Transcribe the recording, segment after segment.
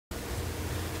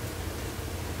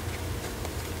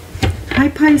Hi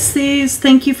Pisces,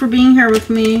 thank you for being here with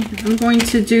me. I'm going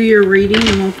to do your reading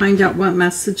and we'll find out what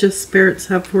messages spirits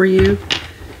have for you.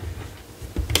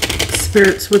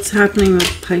 Spirits, what's happening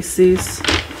with Pisces?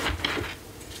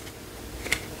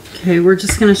 Okay, we're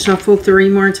just going to shuffle 3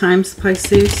 more times,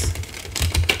 Pisces.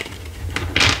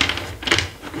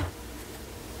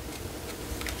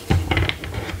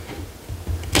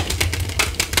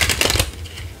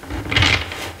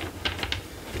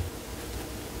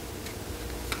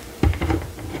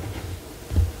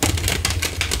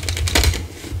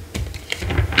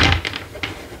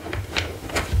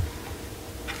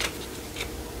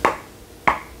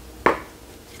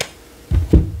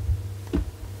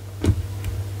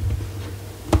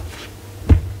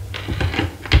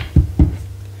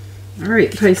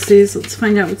 Alright, Pisces, let's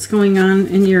find out what's going on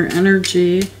in your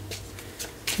energy.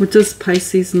 What does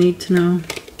Pisces need to know?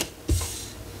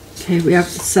 Okay, we have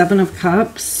the 7 of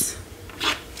Cups.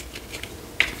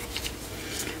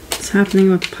 What's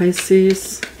happening with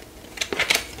Pisces?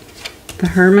 The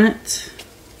Hermit.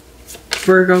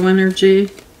 Virgo energy.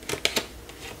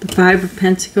 The 5 of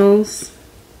Pentacles.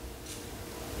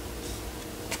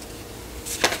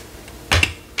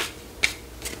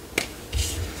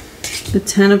 The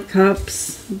 10 of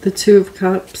Cups, the 2 of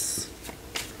Cups,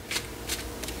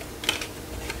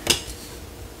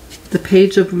 the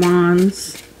Page of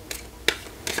Wands,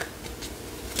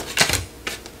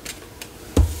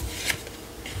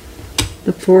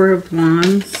 the 4 of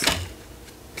Wands,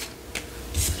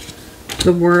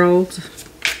 the World,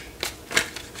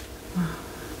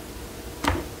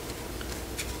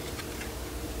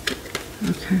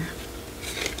 okay.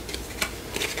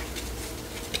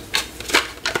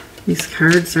 These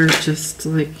cards are just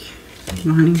like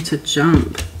wanting to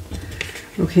jump.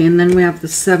 Okay, and then we have the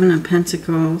 7 of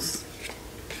Pentacles.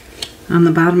 On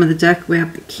the bottom of the deck, we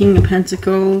have the King of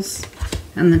Pentacles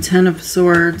and the 10 of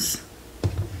Swords.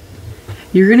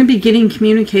 You're going to be getting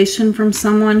communication from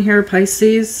someone here,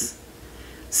 Pisces.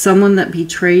 Someone that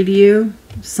betrayed you.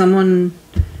 Someone,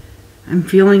 I'm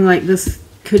feeling like this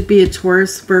could be a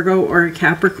Taurus, Virgo, or a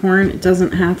Capricorn. It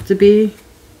doesn't have to be.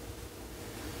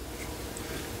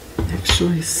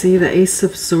 Actually, see, the Ace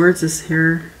of Swords is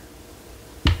here.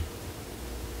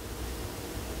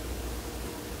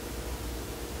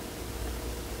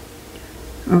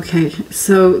 Okay,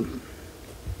 so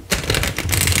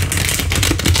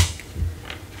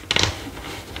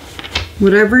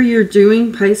whatever you're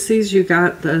doing, Pisces, you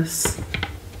got this.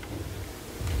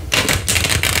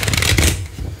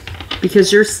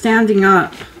 Because you're standing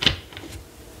up.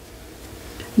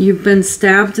 You've been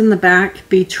stabbed in the back,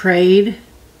 betrayed.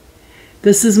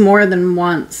 This is more than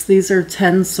once. These are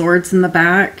 10 swords in the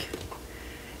back.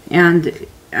 And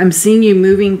I'm seeing you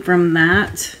moving from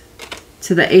that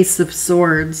to the Ace of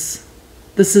Swords.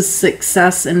 This is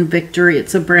success and victory.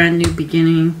 It's a brand new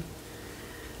beginning.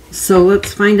 So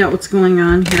let's find out what's going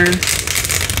on here.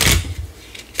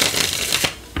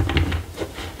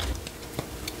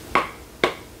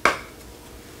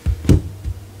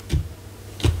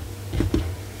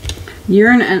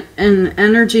 You're in an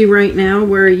energy right now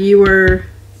where you are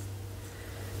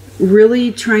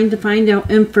really trying to find out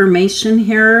information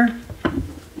here.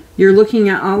 You're looking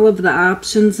at all of the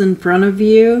options in front of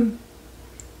you.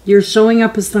 You're showing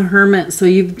up as the Hermit, so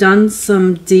you've done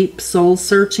some deep soul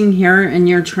searching here, and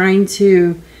you're trying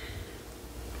to,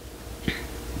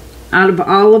 out of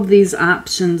all of these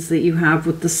options that you have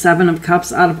with the 7 of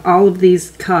Cups, out of all of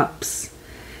these cups,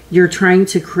 you're trying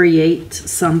to create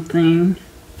something.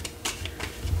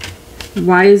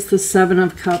 Why is the 7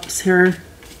 of Cups here?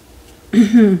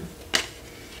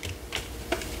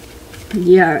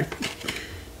 Yeah,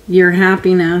 your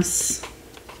happiness.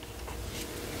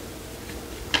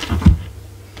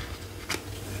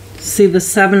 See, the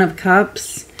 7 of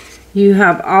Cups, you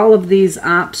have all of these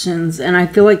options, and I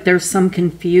feel like there's some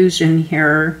confusion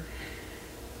here.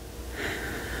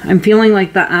 I'm feeling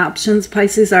like the options,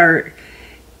 Pisces, are...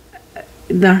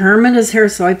 The Hermit is here,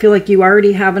 so I feel like you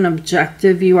already have an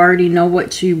objective. You already know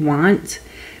what you want,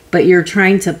 but you're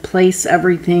trying to place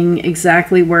everything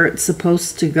exactly where it's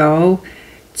supposed to go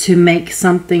to make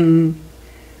something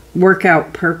work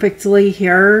out perfectly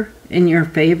here in your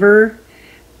favor.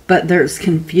 But there's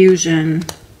confusion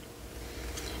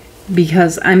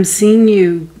because I'm seeing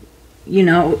you, you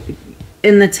know,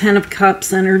 in the 10 of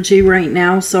Cups energy right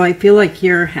now. So I feel like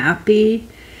you're happy.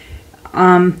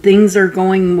 Things are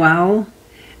going well.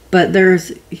 But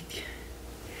there's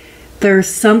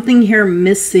something here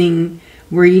missing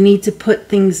where you need to put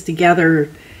things together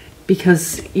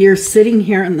because you're sitting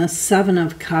here in the 7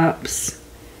 of Cups.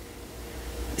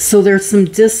 So there's some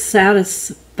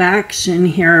dissatisfaction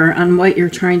here on what you're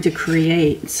trying to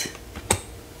create.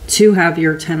 to have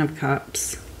your Ten of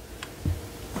Cups.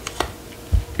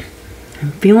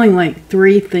 I'm feeling like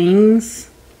 3 things.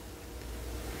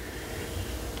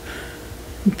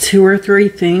 2 or 3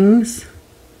 things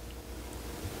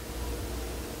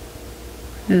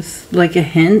is like a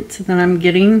hint that I'm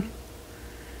getting,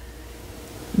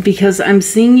 because I'm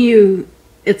seeing you,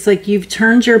 it's like you've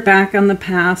turned your back on the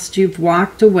past, you've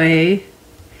walked away,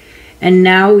 and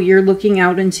now you're looking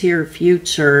out into your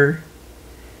future.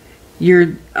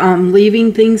 You're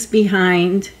leaving things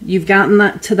behind. You've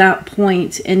gotten to that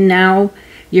point, and now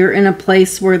you're in a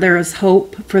place where there is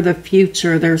hope for the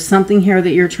future. There's something here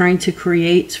that you're trying to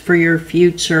create for your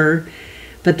future,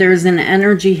 but there's an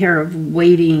energy here of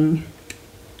waiting.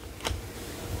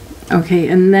 Okay,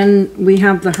 and then we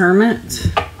have the Hermit.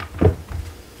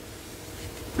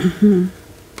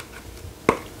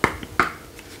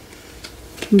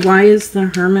 Why is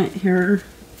the Hermit here?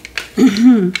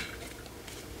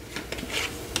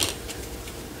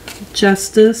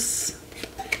 Justice,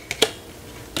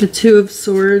 the Two of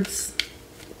Swords.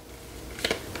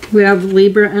 We have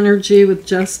Libra energy with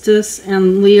Justice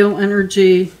and Leo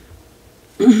energy.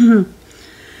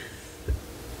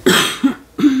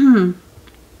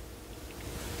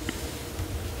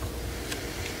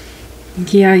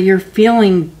 Yeah, you're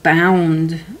feeling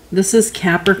bound. This is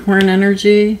Capricorn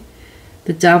energy,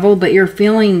 the Devil, but you're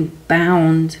feeling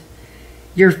bound.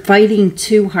 You're fighting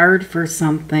too hard for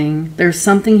something. There's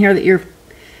something here that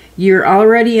you're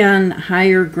already on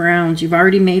higher ground. You've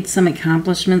already made some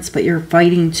accomplishments, but you're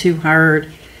fighting too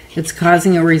hard. It's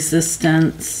causing a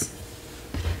resistance.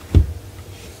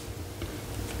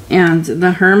 And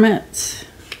the Hermit,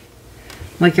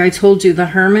 like I told you, the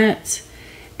Hermit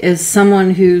is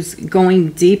someone who's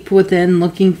going deep within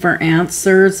looking for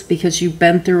answers, because you've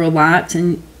been through a lot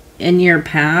in your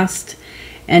past,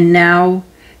 and now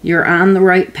you're on the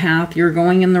right path. You're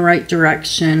going in the right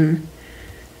direction.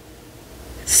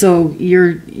 So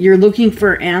you're looking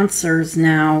for answers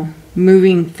now,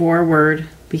 moving forward,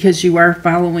 because you are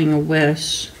following a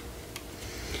wish.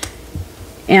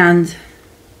 And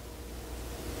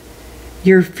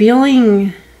you're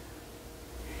feeling,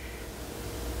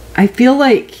 I feel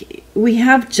like we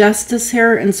have Justice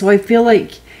here, and so I feel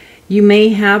like you may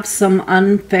have some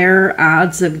unfair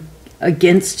odds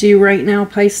against you right now,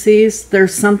 Pisces.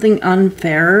 There's something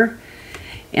unfair,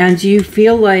 and you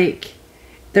feel like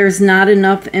there's not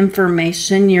enough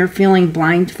information. You're feeling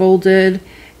blindfolded.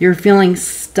 You're feeling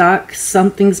stuck.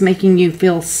 Something's making you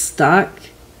feel stuck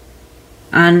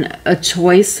on a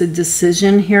choice, a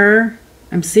decision here.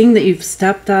 I'm seeing that you've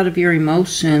stepped out of your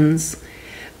emotions,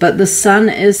 but the Sun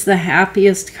is the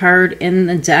happiest card in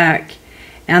the deck,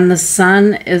 and the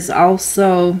Sun is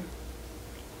also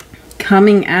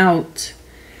coming out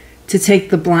to take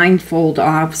the blindfold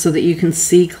off so that you can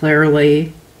see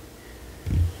clearly.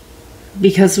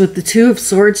 Because with the Two of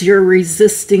Swords, you're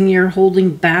resisting, you're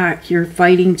holding back, you're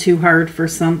fighting too hard for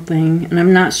something, and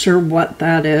I'm not sure what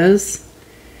that is,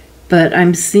 but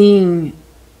I'm seeing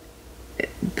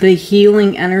the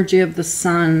healing energy of the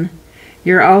Sun.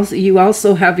 You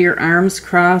also have your arms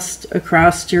crossed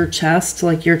across your chest,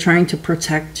 like you're trying to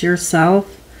protect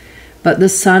yourself, but the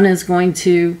Sun is going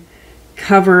to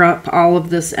cover up all of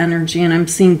this energy, and I'm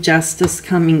seeing Justice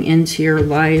coming into your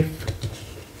life.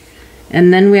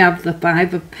 And then we have the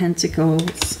Five of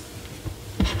Pentacles.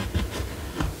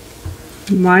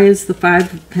 Why is the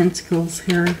Five of Pentacles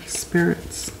here,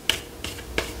 spirits?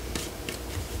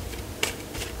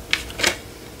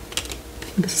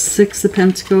 The Six of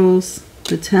Pentacles,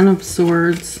 the Ten of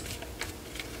Swords,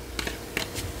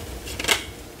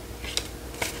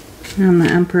 and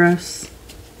the Empress.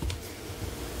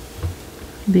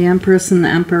 The Empress and the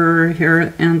Emperor are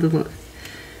here, and the...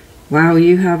 Wow,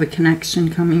 you have a connection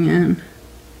coming in.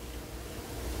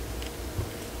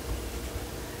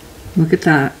 Look at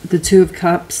that. The Two of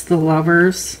Cups, the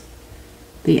Lovers,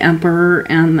 the Emperor,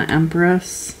 and the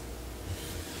Empress.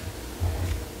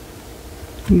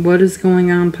 What is going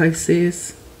on,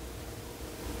 Pisces?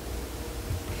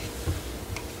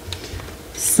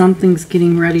 Something's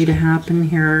getting ready to happen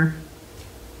here.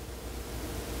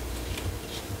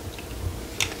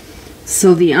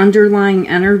 So the underlying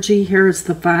energy here is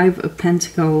the Five of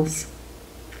Pentacles.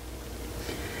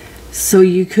 So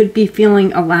you could be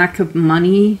feeling a lack of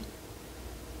money.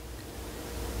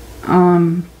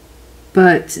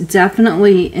 But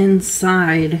definitely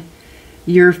inside,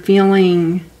 you're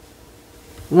feeling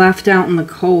left out in the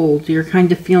cold. You're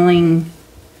kind of feeling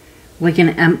like an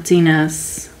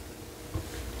emptiness.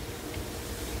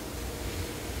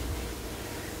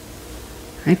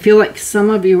 I feel like some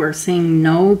of you are saying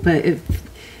no, but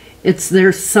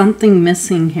there's something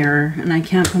missing here, and I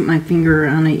can't put my finger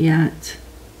on it yet.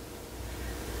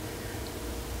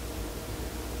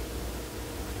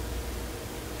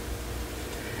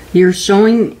 You're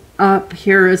showing up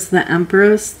here as the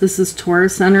Empress. This is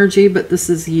Taurus energy, but this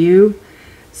is you.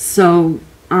 So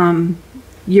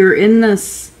you're in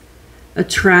this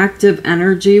attractive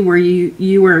energy where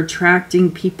you are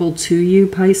attracting people to you,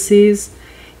 Pisces,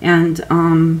 and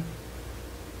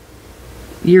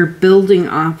you're building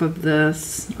off of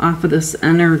this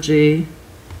energy.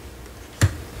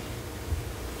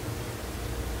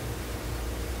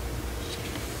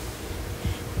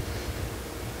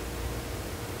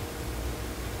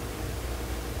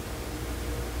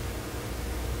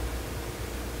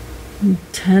 And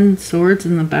 10 swords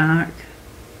in the back.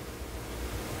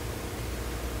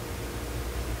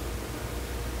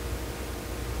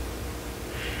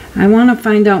 I want to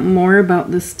find out more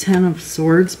about this 10 of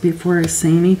swords before I say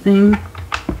anything,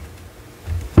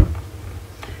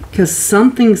 because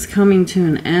something's coming to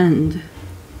an end.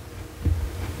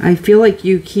 I feel like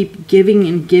you keep giving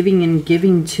and giving and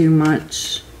giving too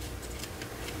much.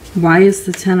 Why is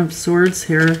the 10 of swords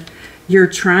here? You're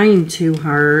trying too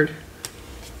hard.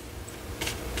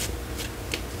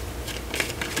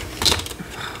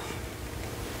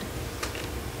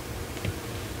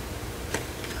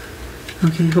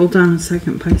 Okay, hold on a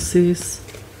second, Pisces.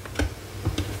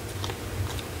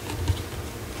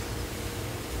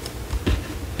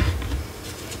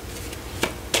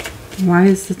 Why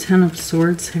is the 10 of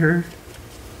swords here?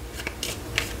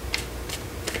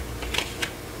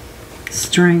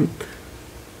 Strength.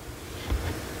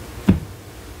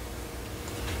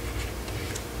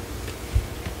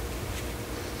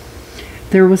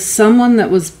 There was someone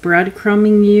that was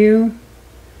breadcrumbing you.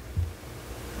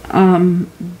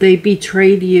 They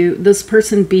betrayed you. This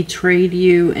person betrayed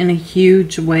you in a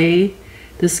huge way.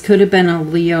 This could have been a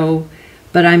Leo,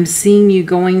 but I'm seeing you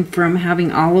going from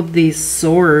having all of these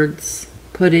swords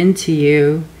put into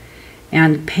you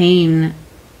and pain,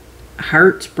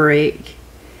 heartbreak,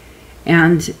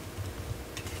 and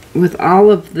with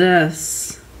all of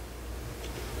this,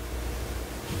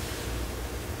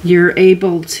 you're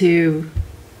able to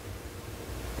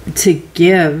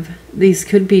give. These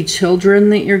could be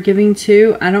children that you're giving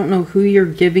to. I don't know who you're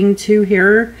giving to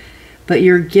here, but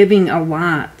you're giving a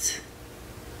lot.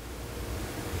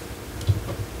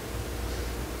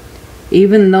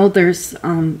 Even though there's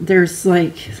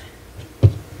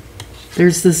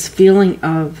this feeling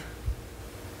of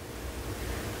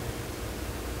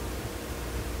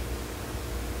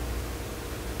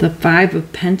the 5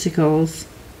 of Pentacles.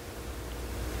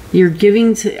 You're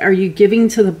giving to, are you giving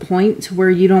to the point to where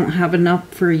you don't have enough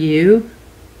for you?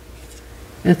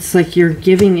 It's like you're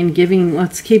giving and giving.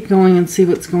 Let's keep going and see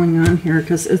what's going on here,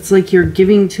 because it's like you're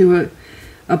giving to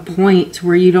a point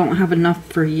where you don't have enough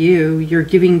for you. You're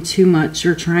giving too much.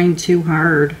 You're trying too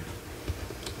hard.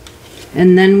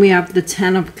 And then we have the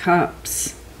 10 of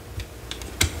Cups.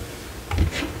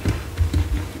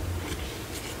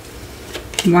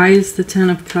 Why is the 10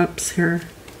 of Cups here?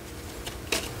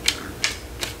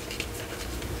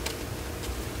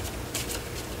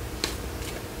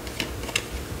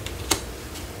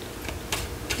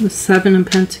 The 7 of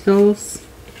Pentacles,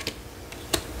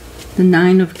 the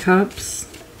 9 of Cups,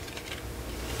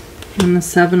 and the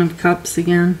 7 of Cups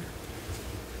again.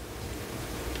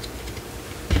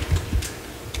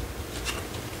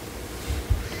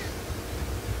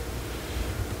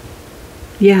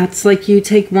 Yeah, it's like you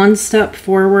take one step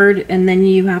forward and then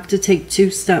you have to take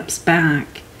 2 steps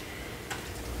back.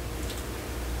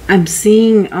 I'm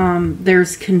seeing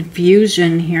there's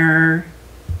confusion here.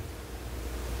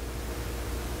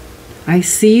 I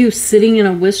see you sitting in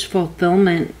a wish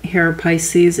fulfillment here,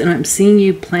 Pisces, and I'm seeing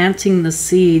you planting the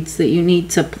seeds that you need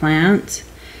to plant.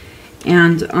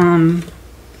 And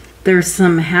there's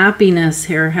some happiness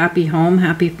here, happy home,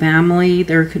 happy family.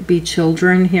 There could be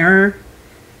children here.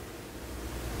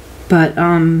 But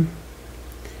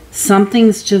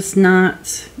something's just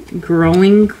not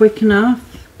growing quick enough.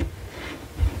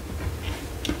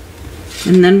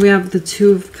 And then we have the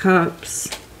 2 of Cups.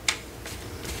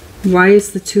 Why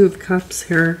is the 2 of Cups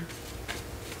here?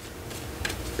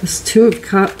 This 2 of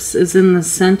Cups is in the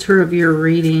center of your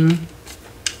reading.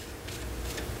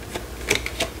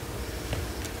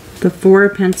 The 4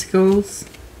 of Pentacles.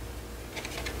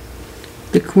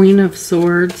 The Queen of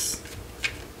Swords.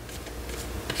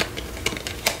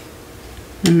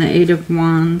 And the 8 of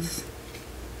Wands.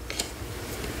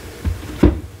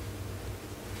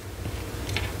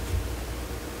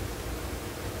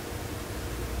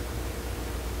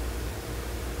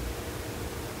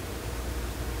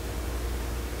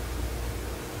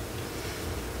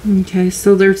 Okay,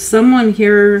 so there's someone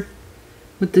here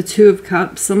with the 2 of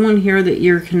Cups, someone here that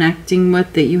you're connecting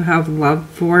with, that you have love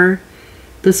for.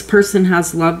 This person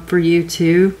has love for you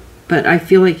too, but I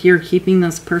feel like you're keeping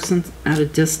this person at a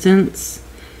distance.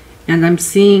 And I'm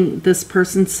seeing this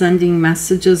person sending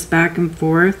messages back and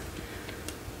forth.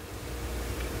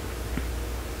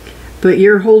 But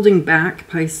you're holding back,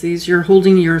 Pisces. You're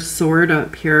holding your sword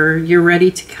up here. You're ready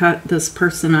to cut this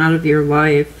person out of your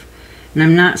life. And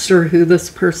I'm not sure who this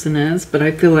person is, but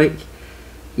I feel like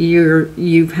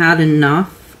you've had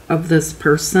enough of this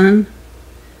person.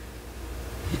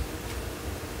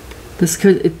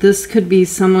 This could be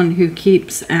someone who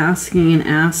keeps asking and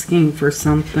asking for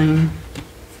something.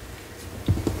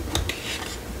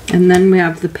 And then we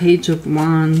have the Page of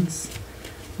Wands.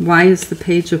 Why is the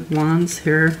Page of Wands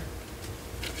here?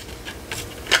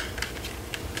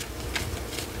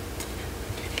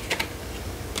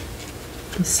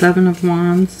 The Seven of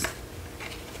Wands,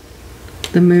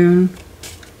 the Moon,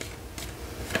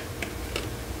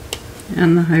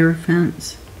 and the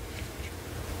Hierophant.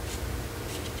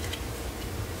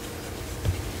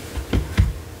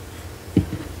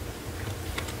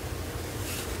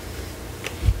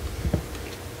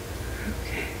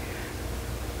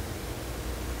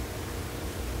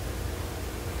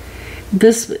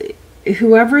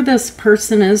 Whoever this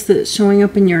person is that's showing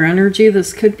up in your energy,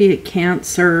 this could be a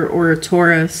Cancer or a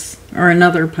Taurus or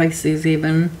another Pisces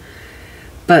even.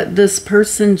 But this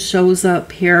person shows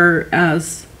up here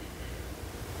as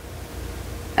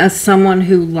someone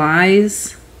who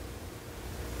lies.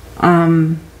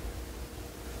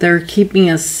 They're keeping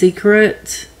a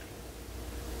secret.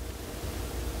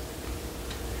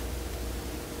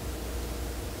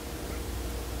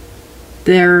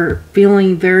 They're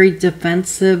feeling very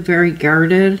defensive, very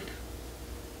guarded.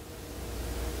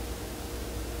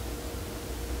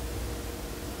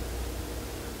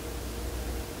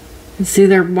 And see,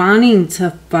 they're wanting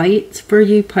to fight for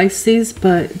you, Pisces,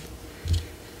 but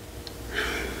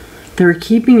they're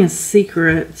keeping a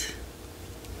secret.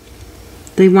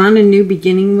 They want a new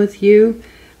beginning with you,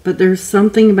 but there's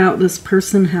something about this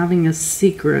person having a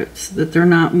secret that they're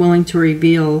not willing to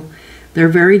reveal. They're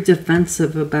very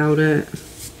defensive about it.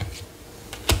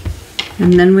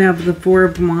 And then we have the Four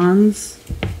of Wands.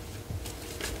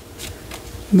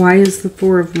 Why is the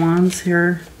Four of Wands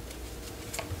here?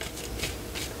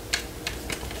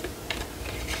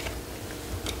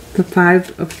 The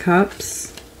Five of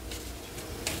Cups.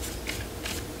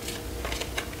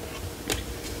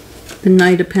 The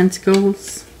Knight of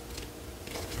Pentacles.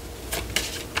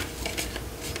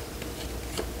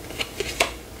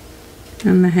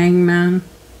 And the Hangman.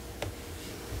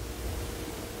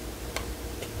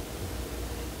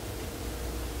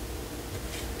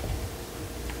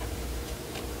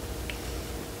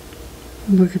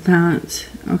 Look at that.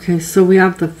 Okay, so we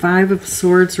have the Five of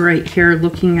Swords right here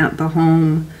looking at the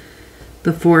home.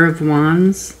 The Four of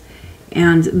Wands.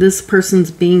 And this person's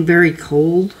being very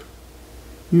cold,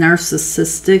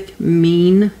 narcissistic,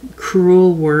 mean,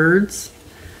 cruel words.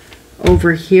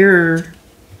 Over here,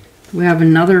 we have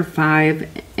another Five,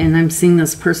 and I'm seeing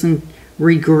this person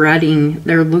regretting.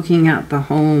 They're looking at the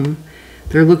home.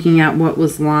 They're looking at what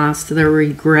was lost. They're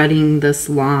regretting this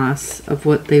loss of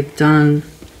what they've done.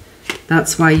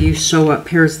 That's why you show up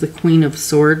here as the Queen of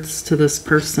Swords to this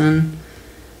person.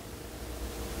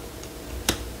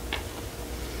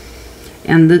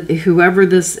 And whoever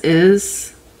this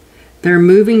is, they're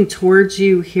moving towards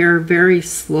you here very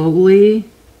slowly.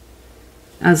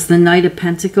 As the Knight of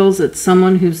Pentacles, it's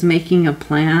someone who's making a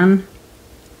plan.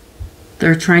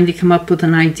 They're trying to come up with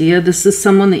an idea. This is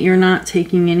someone that you're not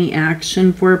taking any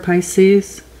action for,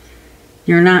 Pisces.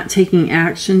 You're not taking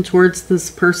action towards this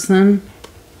person.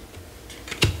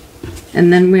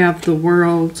 And then we have the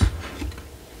World.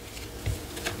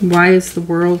 Why is the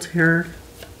World here?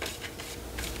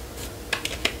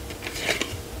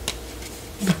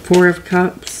 The Four of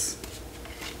Cups.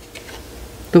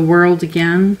 The World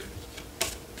again.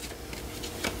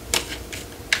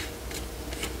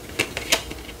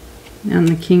 And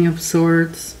the King of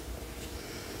Swords.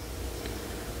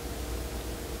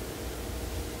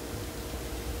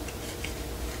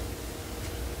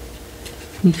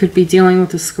 You could be dealing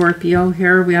with a Scorpio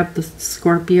here. We have the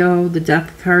Scorpio, the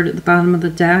Death card at the bottom of the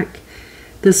deck.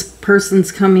 This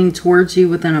person's coming towards you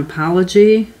with an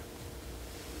apology.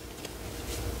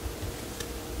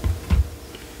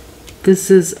 This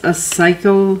is a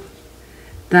cycle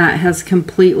that has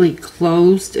completely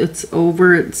closed. It's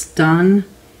over. It's done.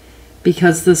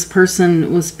 Because this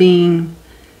person was being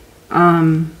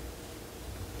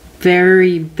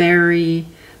very, very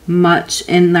much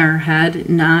in their head,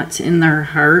 not in their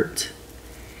heart.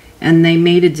 And they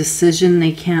made a decision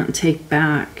they can't take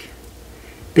back.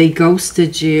 They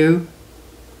ghosted you.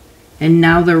 And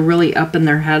now they're really up in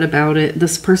their head about it.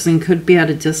 This person could be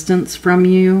at a distance from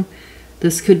you.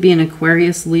 This could be an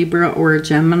Aquarius, Libra, or a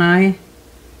Gemini.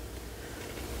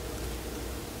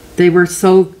 They were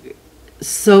so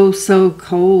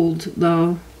cold,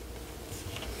 though.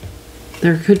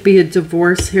 There could be a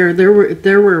divorce here.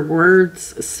 There were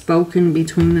words spoken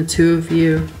between the two of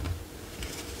you.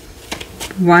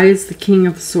 Why is the King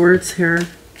of Swords here?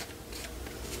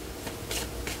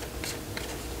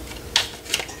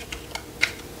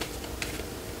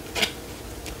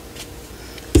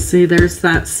 See, there's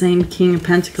that same King of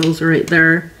Pentacles right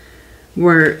there,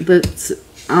 where that's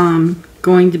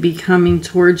going to be coming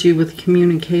towards you with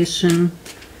communication.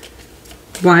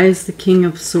 Why is the King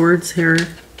of Swords here?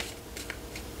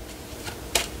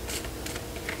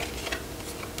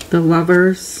 The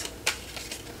Lovers.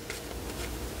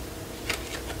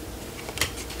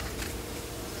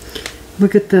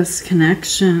 Look at this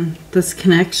connection. This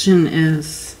connection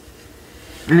is,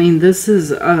 I mean, this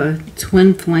is a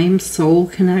twin flame soul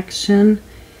connection.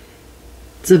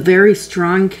 It's a very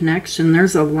strong connection.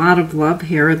 There's a lot of love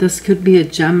here. This could be a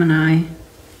Gemini.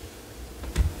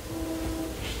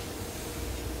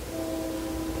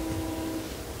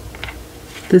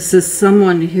 This is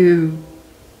someone who,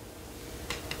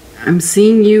 I'm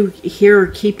seeing you here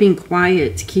keeping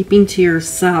quiet, keeping to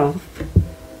yourself.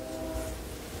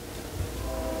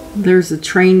 There's a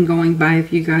train going by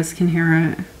if you guys can hear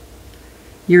it.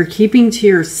 You're keeping to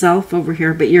yourself over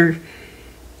here, but you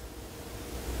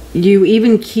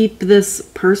even keep this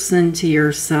person to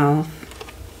yourself.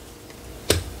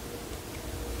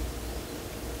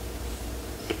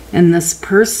 And this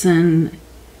person,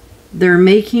 they're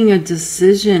making a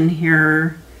decision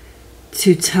here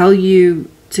to tell you,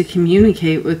 to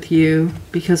communicate with you,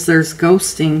 because there's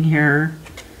ghosting here.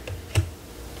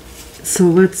 So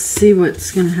let's see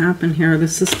what's going to happen here.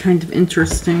 This is kind of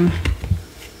interesting.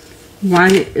 Why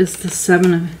is the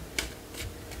Seven of...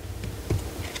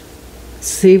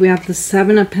 See, we have the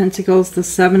Seven of Pentacles, the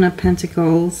Seven of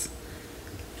Pentacles.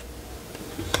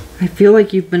 I feel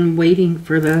like you've been waiting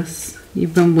for this.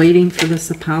 You've been waiting for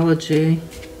this apology.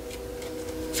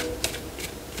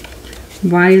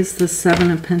 Why is the Seven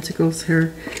of Pentacles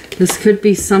here? This could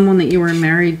be someone that you were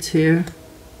married to.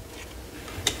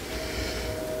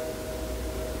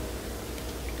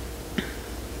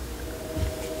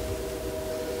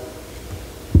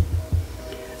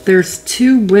 There's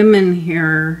two women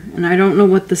here, and I don't know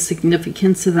what the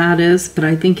significance of that is, but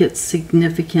I think it's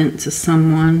significant to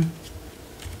someone.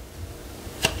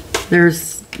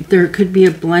 There could be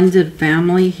a blended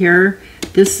family here.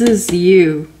 This is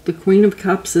you. The Queen of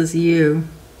Cups is you.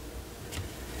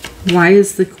 Why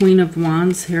is the Queen of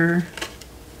Wands here?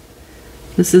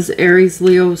 This is Aries,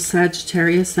 Leo,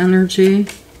 Sagittarius energy.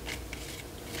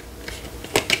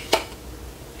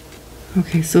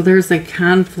 Okay, so there's a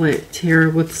conflict here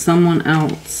with someone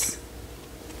else.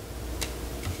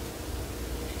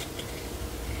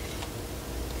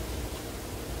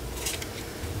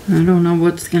 I don't know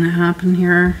what's going to happen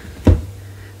here.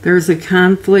 There's a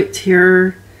conflict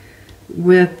here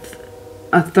with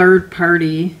a third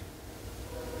party.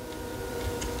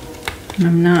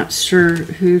 I'm not sure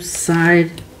whose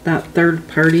side that third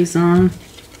party's on.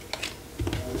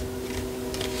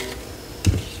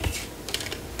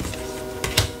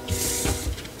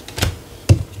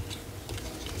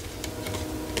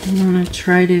 I want to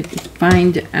try to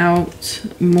find out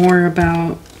more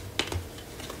about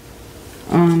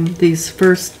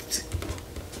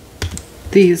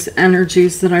these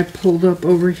energies that I pulled up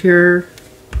over here.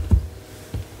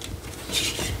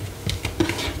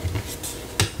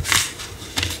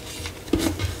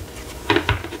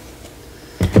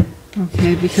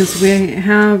 Okay, because we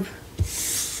have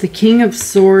the King of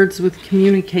Swords with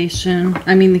communication.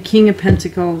 I mean, the King of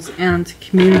Pentacles and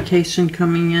communication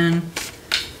coming in.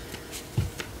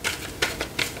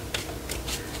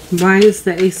 Why is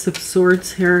the Ace of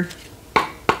Swords here?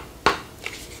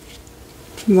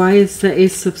 Why is the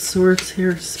Ace of Swords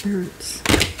here, spirits?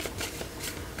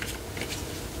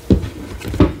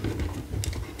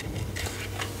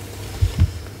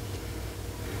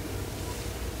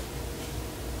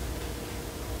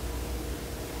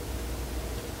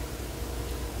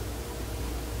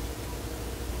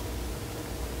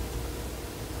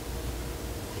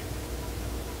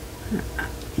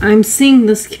 I'm seeing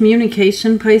this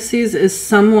communication, Pisces, is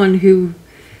someone who,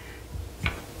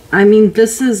 I mean,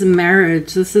 this is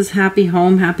marriage. This is happy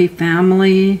home, happy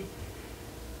family.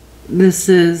 This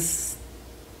is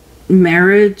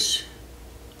marriage.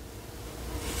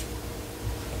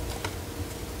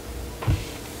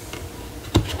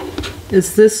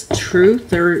 Is this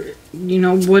truth, or, you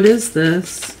know, what is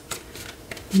this?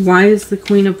 Why is the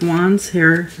Queen of Wands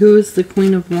here? Who is the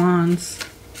Queen of Wands?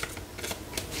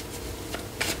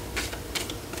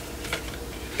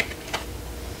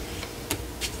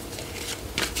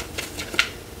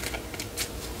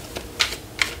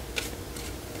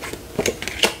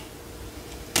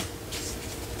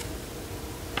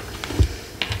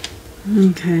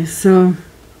 Okay, so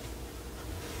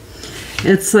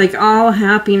it's like all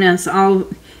happiness, all,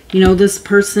 you know, this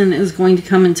person is going to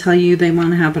come and tell you they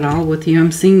want to have it all with you.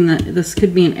 I'm seeing that this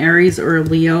could be an Aries or a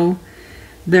Leo.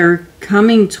 They're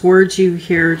coming towards you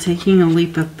here, taking a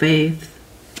leap of faith.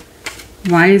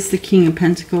 Why is the King of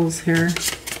Pentacles here?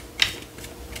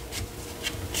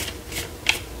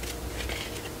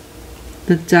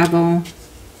 The Devil.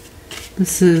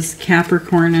 This is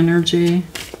Capricorn energy.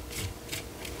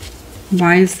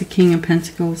 Why is the King of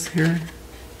Pentacles here?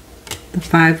 The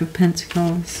Five of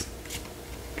Pentacles.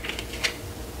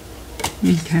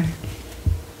 Okay.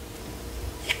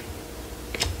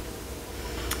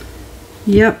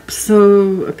 Yep,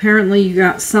 so apparently you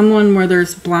got someone where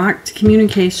there's blocked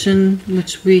communication,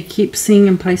 which we keep seeing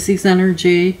in Pisces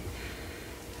energy.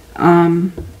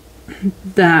 That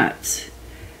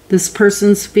this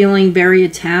person's feeling very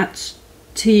attached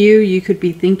to you. You could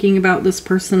be thinking about this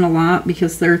person a lot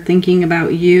because they're thinking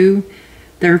about you.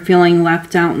 They're feeling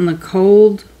left out in the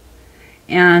cold.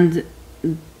 And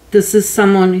this is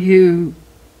someone who,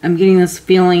 I'm getting this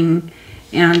feeling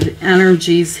and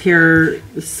energies here,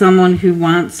 someone who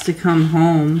wants to come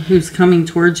home, who's coming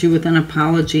towards you with an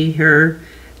apology here.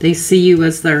 They see you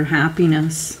as their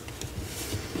happiness.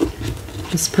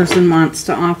 This person wants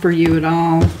to offer you it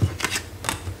all.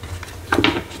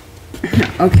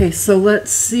 Okay, so let's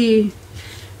see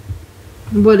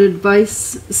what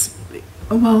advice,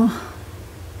 well,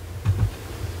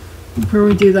 before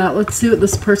we do that, let's see what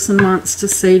this person wants to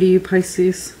say to you,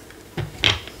 Pisces.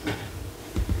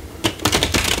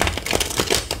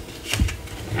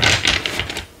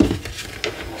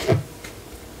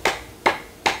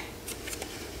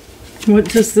 What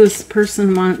does this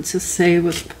person want to say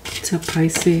to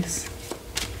Pisces?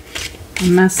 A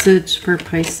message for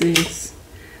Pisces.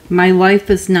 My life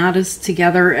is not as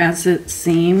together as it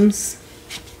seems.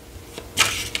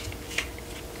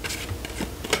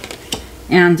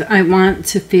 And I want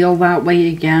to feel that way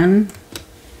again.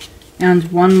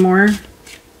 And one more.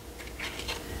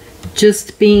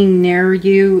 Just being near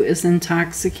you is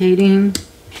intoxicating.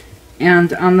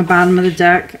 And on the bottom of the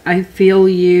deck, I feel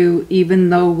you even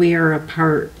though we are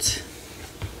apart.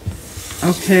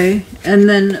 Okay, and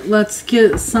then let's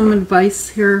get some advice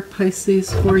here,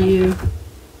 Pisces, for you.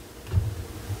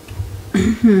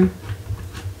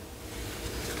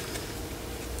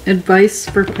 Advice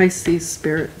for Pisces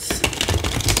spirits.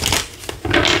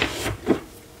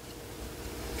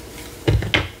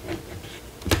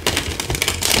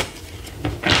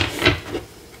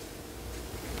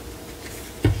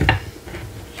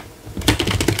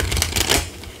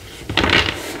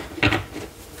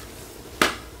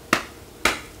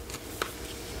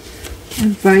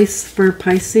 Advice for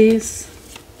Pisces.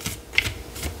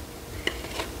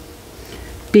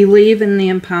 Believe in the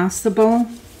impossible.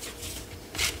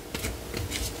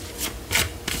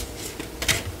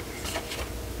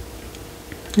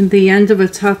 And the end of a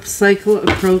tough cycle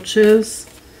approaches.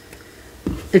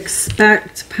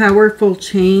 Expect powerful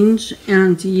change,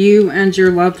 and you and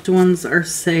your loved ones are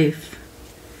safe.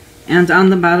 And on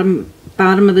the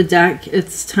bottom of the deck,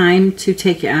 it's time to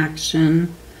take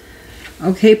action.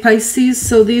 Okay, Pisces,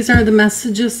 so these are the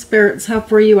messages spirits have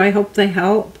for you. I hope they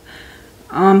help.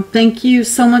 Thank you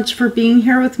so much for being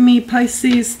here with me,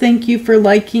 Pisces. Thank you for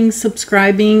liking,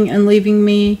 subscribing, and leaving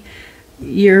me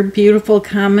your beautiful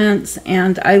comments.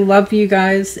 And I love you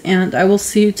guys, and I will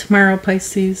see you tomorrow,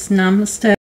 Pisces.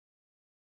 Namaste.